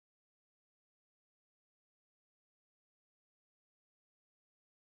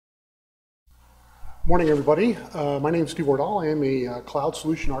Morning, everybody. My name is Steve Ordahl. I am a cloud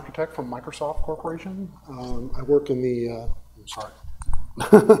solution architect from Microsoft Corporation. I work in the, I'm sorry.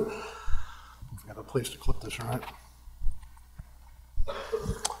 I've got a place to clip this, all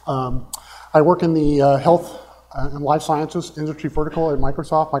right? I work in the health and life sciences industry vertical at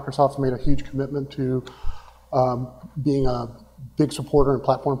Microsoft. Microsoft's made a huge commitment to being a big supporter and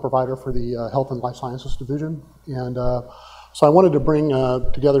platform provider for the health and life sciences division. And so I wanted to bring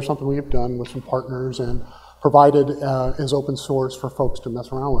together something we've done with some partners and provided as open source for folks to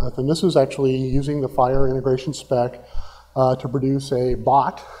mess around with. And this is actually using the FHIR integration spec to produce a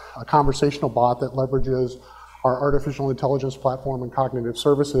bot, a conversational bot that leverages our artificial intelligence platform and cognitive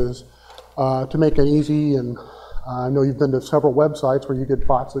services to make it easy. And I know you've been to several websites where you get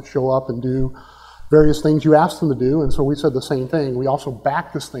bots that show up and do various things you ask them to do. And so we said the same thing. We also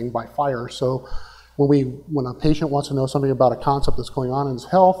back this thing by FHIR. So when a patient wants to know something about a concept that's going on in his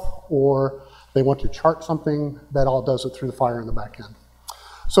health, or they want to chart something, that all does it through the FHIR in the back end.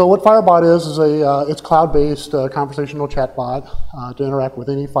 So what FHIRBot is it's cloud-based conversational chatbot to interact with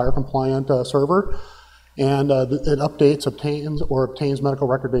any FHIR-compliant server, and it obtains medical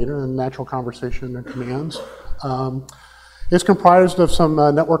record data in natural conversation and commands. It's comprised of some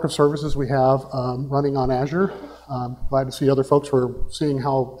network of services we have running on Azure. Glad to see other folks who are seeing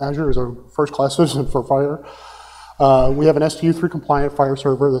how Azure is a first-class citizen for FHIR. We have an STU3 compliant FHIR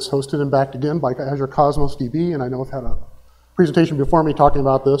server that's hosted and backed again by Azure Cosmos DB, and I know I've had a presentation before me talking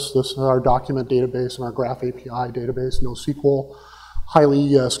about this. This is our document database and our graph API database, NoSQL, highly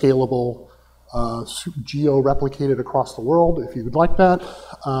scalable, geo-replicated across the world if you would like that,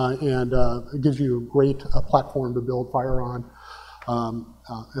 and it gives you a great platform to build FHIR on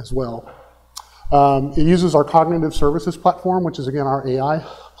as well. It uses our cognitive services platform, which is again our AI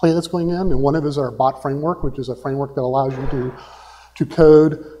play that's going in, and one of it is our bot framework, which is a framework that allows you to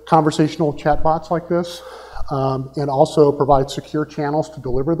code conversational chatbots like this, and also provide secure channels to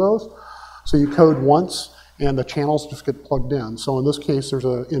deliver those. So you code once, and the channels just get plugged in. So in this case, there's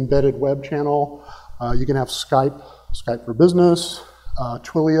an embedded web channel. You can have Skype for Business,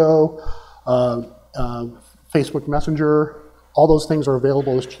 Twilio, Facebook Messenger. All those things are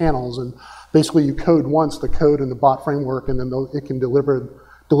available as channels, and basically you code once the code in the bot framework, and then it can deliver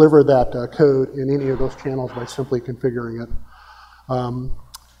that code in any of those channels by simply configuring it.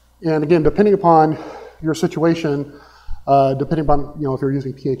 And again, depending upon your situation, depending upon if you're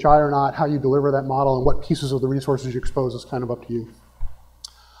using PHI or not, how you deliver that model and what pieces of the resources you expose is kind of up to you.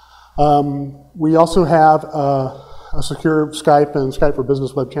 We also have a secure Skype and Skype for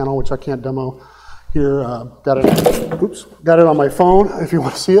Business web channel, which I can't demo here. Got it on my phone if you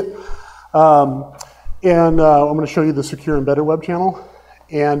want to see it. I'm going to show you the secure embedded web channel.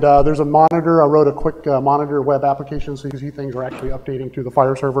 And there's a monitor. I wrote a quick monitor web application so you can see things are actually updating to the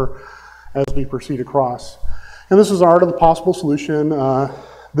FHIR server as we proceed across. And this is our art of the possible solution.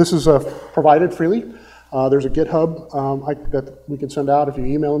 This is provided freely. There's a GitHub that we can send out. If you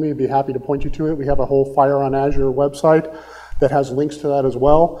email me, I'd be happy to point you to it. We have a whole FHIR on Azure website that has links to that as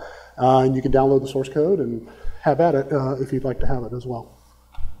well. And you can download the source code and have at it if you'd like to have it as well.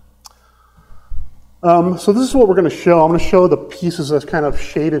 So this is what we're going to show. I'm going to show the pieces that's kind of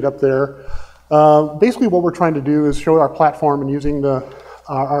shaded up there. Basically what we're trying to do is show our platform and using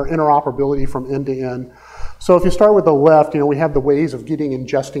our interoperability from end to end. So if you start with the left, we have the ways of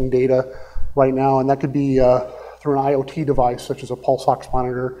ingesting data right now, and that could be through an IoT device, such as a pulse ox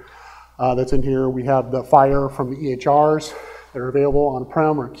monitor that's in here. We have the FHIR from the EHRs that are available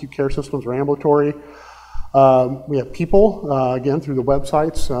on-prem or acute care systems or ambulatory. We have people, again, through the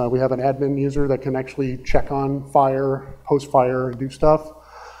websites. We have an admin user that can actually check on FHIR, post FHIR, and do stuff.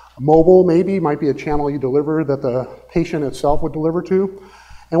 Mobile, might be a channel you deliver that the patient itself would deliver to.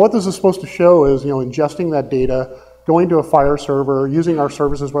 And what this is supposed to show is, ingesting that data, going to a FHIR server, using our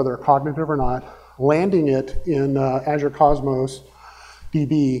services, whether they're cognitive or not, landing it in Azure Cosmos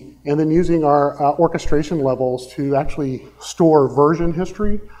DB, and then using our orchestration levels to actually store version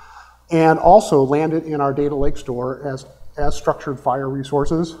history, and also land it in our data lake store as structured FHIR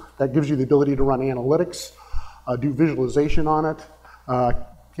resources. That gives you the ability to run analytics, do visualization on it.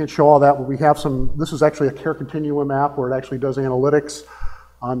 Can't show all that, but we have this is actually a care continuum app where it actually does analytics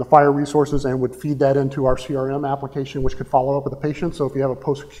on the FHIR resources and would feed that into our CRM application, which could follow up with the patient. So if you have a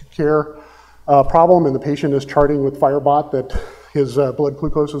post-acute care problem and the patient is charting with FHIRBot that his blood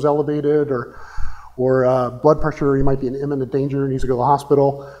glucose is elevated or blood pressure, he might be in imminent danger and needs to go to the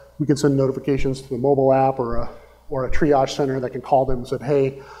hospital, we can send notifications to the mobile app or a triage center that can call them and say,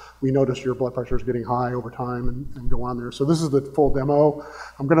 hey, we noticed your blood pressure is getting high over time, and go on there. So this is the full demo.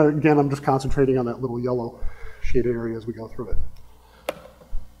 I'm just concentrating on that little yellow shaded area as we go through it.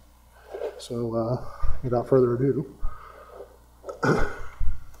 So without further ado.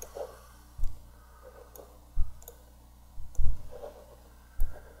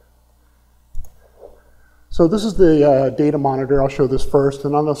 So this is the data monitor. I'll show this first.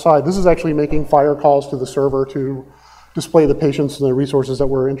 And on the side, this is actually making FHIR calls to the server to display the patients and the resources that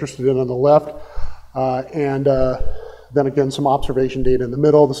we're interested in on the left. Then again, some observation data in the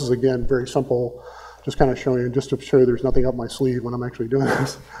middle. This is, again, very simple, just kind of showing you, just to show you there's nothing up my sleeve when I'm actually doing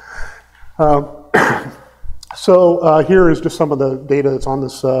this. Here is just some of the data that's on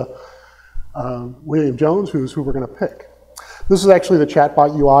this William Jones, who's who we're going to pick. This is actually the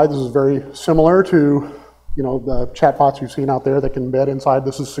chatbot UI. This is very similar to the chatbots you've seen out there that can embed inside.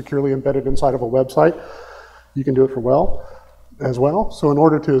 This is securely embedded inside of a website. You can do it as well. So in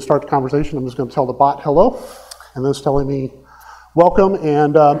order to start the conversation, I'm just going to tell the bot hello, and this is telling me welcome.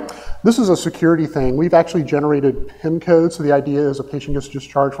 And this is a security thing. We've actually generated PIN codes. So the idea is a patient gets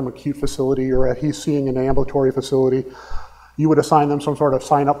discharged from an acute facility or he's seeing an ambulatory facility. You would assign them some sort of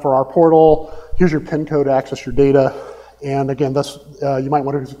sign up for our portal. Here's your PIN code to access your data. And again, that's, you might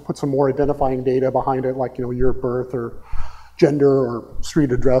want to put some more identifying data behind it, like year of birth or gender or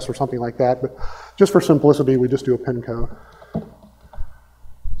street address or something like that. But just for simplicity, we just do a PIN code.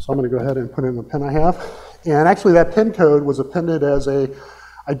 So I'm going to go ahead and put in the PIN I have. And actually, that PIN code was appended as a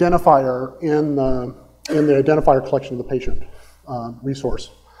identifier in the identifier collection of the patient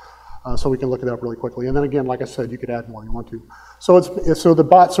resource. So we can look it up really quickly. And then again, like I said, you could add more if you want to. So so the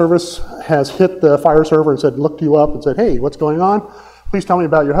bot service has hit the FHIR server and said, looked you up and said, hey, what's going on? Please tell me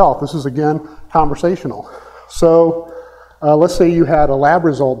about your health. This is, again, conversational. So let's say you had a lab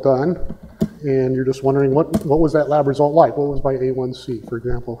result done, and you're just wondering, what was that lab result like? What was my A1C, for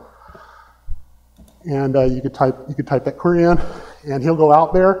example? And you could type that query in, and he'll go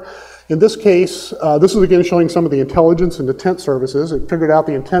out there. In this case, this is again showing some of the intelligence and intent services. It figured out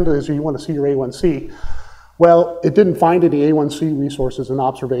the intent is you want to see your A1C. Well, it didn't find any A1C resources and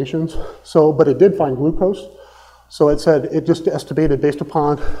observations, but it did find glucose. So it said it just estimated based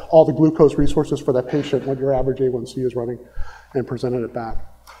upon all the glucose resources for that patient what your average A1C is running and presented it back.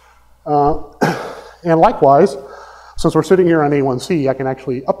 And likewise, since we're sitting here on A1C, I can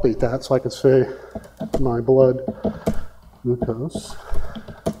actually update that. So I could say my blood glucose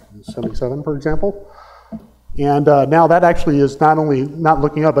is 77, for example. And now that actually is not only not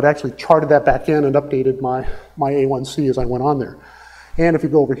looking up, but actually charted that back in and updated my A1C as I went on there. And if you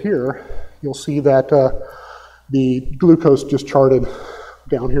go over here, you'll see that the glucose just charted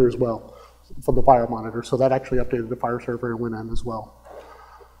down here as well from the FHIR monitor. So that actually updated the FHIR server and went in as well.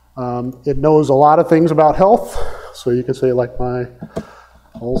 It knows a lot of things about health. So you can say like my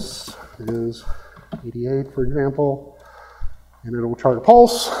pulse is 88, for example, and it'll chart a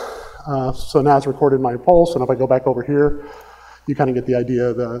pulse. So now it's recorded my pulse, and if I go back over here, you kind of get the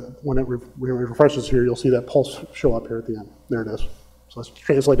idea that when it refreshes here, you'll see that pulse show up here at the end. There it is. So let's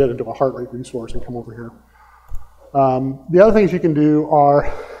translate it into a heart rate resource and come over here. The other things you can do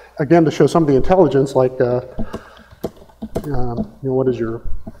are, again, to show some of the intelligence, like, what is your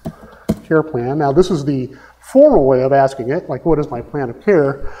care plan? Now, this is the formal way of asking it, like, what is my plan of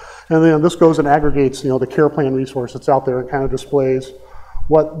care? And then this goes and aggregates, the care plan resource that's out there and kind of displays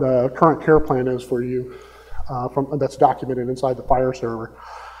what the current care plan is for you that's documented inside the FHIR server.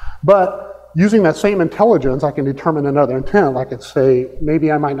 But using that same intelligence, I can determine another intent. I could say,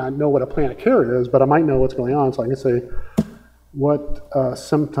 maybe I might not know what a plan of care is, but I might know what's going on. So I can say, what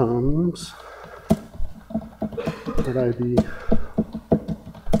symptoms would I be?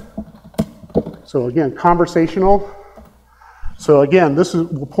 So again, conversational. So again,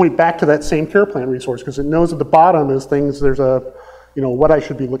 will point back to that same care plan resource because it knows at the bottom is things, there's a, what I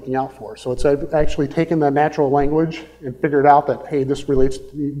should be looking out for. So it's actually taken the natural language and figured out that, hey, this relates,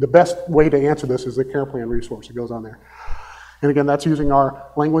 the best way to answer this is the care plan resource that goes on there. And again, that's using our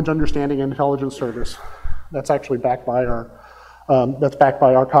language understanding and intelligence service. That's actually backed by our,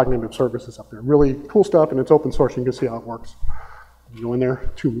 cognitive services up there. Really cool stuff, and it's open source. You can see how it works. You go in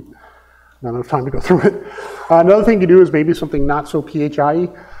there, not enough time to go through it. Another thing you do is maybe something not so PHI-y,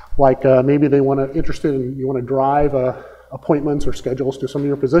 like maybe you want to drive appointments or schedules to some of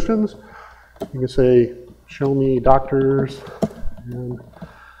your physicians. You can say, show me doctors in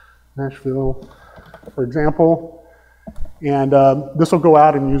Nashville, for example. And this will go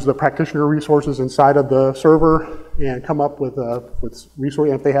out and use the practitioner resources inside of the server and come up with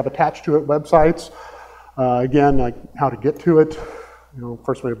resources. If they have attached to it websites, again, like how to get to it.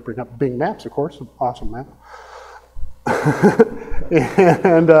 First we bring up Bing Maps, of course, awesome map.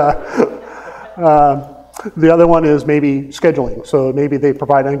 And The other one is maybe scheduling. So maybe they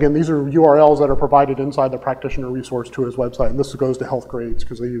provide, and again, these are URLs that are provided inside the practitioner resource to his website. And this goes to health grades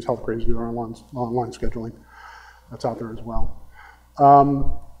because they use health grades to do their online scheduling. That's out there as well.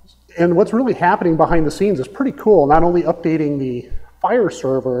 And what's really happening behind the scenes is pretty cool. Not only updating the FHIR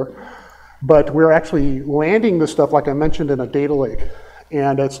server, but we're actually landing this stuff, like I mentioned, in a data lake.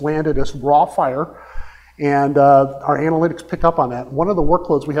 And it's landed as raw FHIR. And our analytics pick up on that. One of the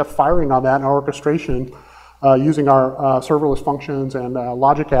workloads we have firing on that in our orchestration using our serverless functions and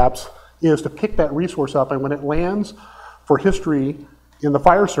logic apps is to pick that resource up. And when it lands for history in the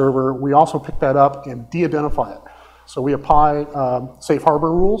FHIR server, we also pick that up and de-identify it. So we apply safe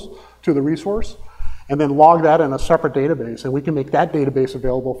harbor rules to the resource and then log that in a separate database. And we can make that database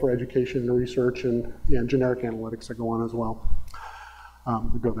available for education and research and generic analytics that go on as well.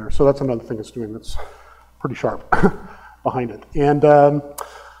 We go there. So that's another thing it's doing that's pretty sharp behind it. And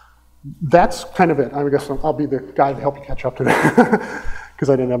that's kind of it. I guess I'll be the guy to help you catch up to that because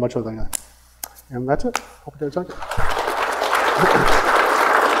I didn't have much of that. And that's it. Hope you guys like it.